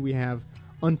 D.C., we have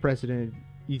unprecedented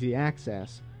easy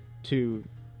access to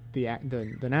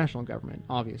the national government,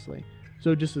 obviously.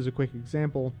 So just as a quick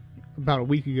example, about a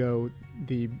week ago,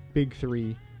 the big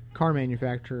three car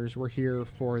manufacturers were here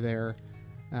for their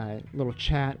little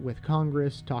chat with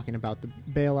Congress, talking about the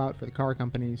bailout for the car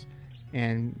companies,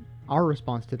 and our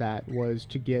response to that was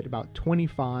to get about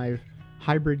 25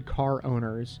 hybrid car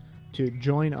owners to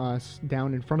join us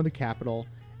down in front of the Capitol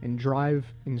and drive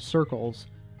in circles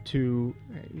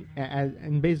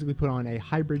and basically put on a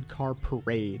hybrid car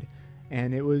parade.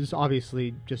 And it was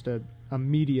obviously just a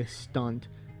media stunt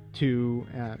to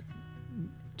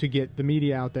get the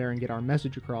media out there and get our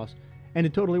message across. And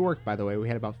it totally worked, by the way. We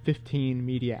had about 15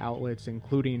 media outlets,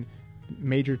 including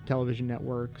major television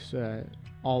networks,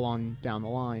 all on down the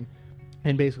line.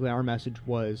 And basically our message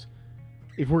was,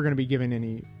 if we're going to be giving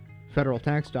any federal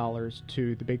tax dollars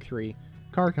to the big three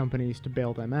car companies to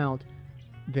bail them out,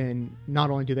 then not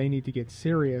only do they need to get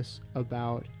serious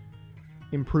about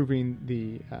improving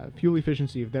the fuel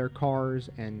efficiency of their cars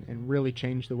and really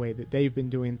change the way that they've been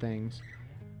doing things,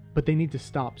 but they need to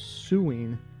stop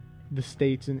suing the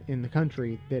states in the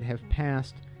country that have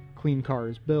passed clean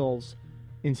cars bills,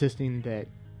 insisting that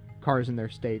cars in their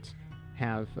states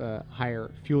have higher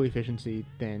fuel efficiency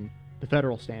than the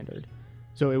federal standard.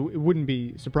 So it wouldn't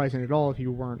be surprising at all if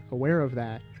you weren't aware of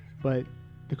that, but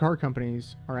the car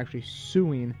companies are actually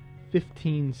suing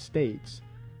 15 states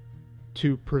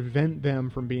to prevent them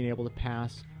from being able to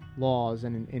pass laws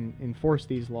and enforce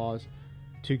these laws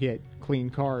to get clean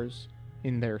cars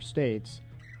in their states.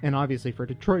 And obviously for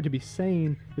Detroit to be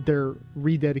saying that they're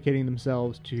rededicating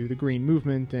themselves to the green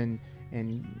movement and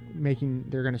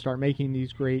they're going to start making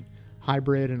these great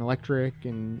hybrid and electric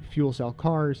and fuel cell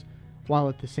cars, while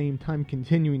at the same time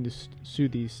continuing to sue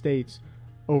these states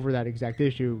over that exact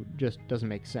issue, just doesn't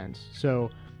make sense. So,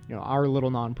 our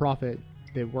little nonprofit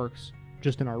that works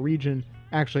just in our region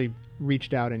actually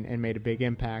reached out and made a big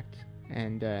impact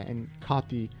and caught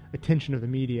the attention of the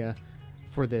media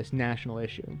for this national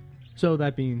issue. So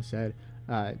that being said,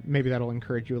 maybe that'll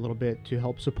encourage you a little bit to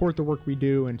help support the work we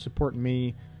do and support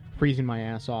me freezing my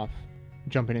ass off,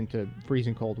 jumping into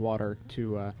freezing cold water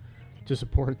to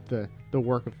support the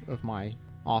work of my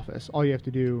office. All you have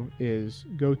to do is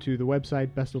go to the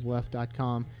website,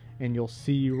 bestoftheleft.com, and you'll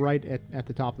see right at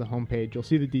the top of the homepage, you'll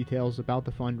see the details about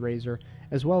the fundraiser,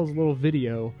 as well as a little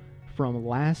video from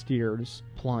last year's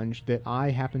plunge that I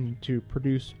happened to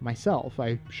produce myself.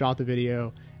 I shot the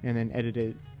video and then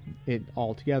edited it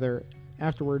all together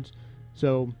afterwards.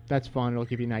 So that's fun. It'll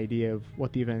give you an idea of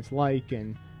what the event's like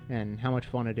and how much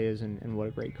fun it is and what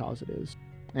a great cause it is.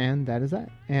 And that is that.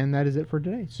 And that is it for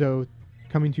today. So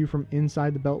coming to you from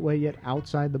inside the Beltway, yet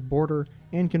outside the border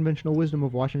and conventional wisdom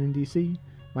of Washington, D.C.,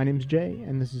 my name's Jay,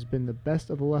 and this has been the Best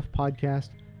of the Left podcast,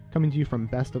 coming to you from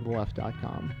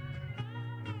bestoftheleft.com.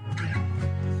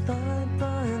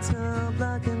 Thought now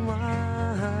black and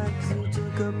white, 'cause you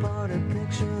took apart a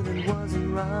picture that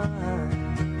wasn't right.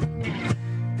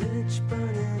 Pitch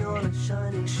burning on a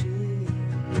shining sheet,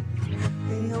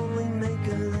 the only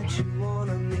maker that you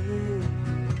wanna meet.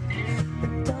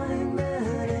 A dying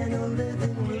man in a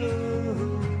living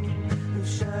room, no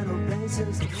shadow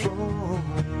bases to fall.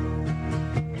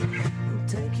 Will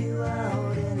take you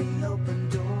out any open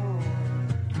door.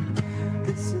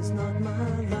 This is not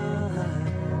my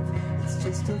life, it's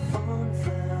just a fond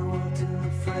farewell to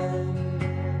a friend.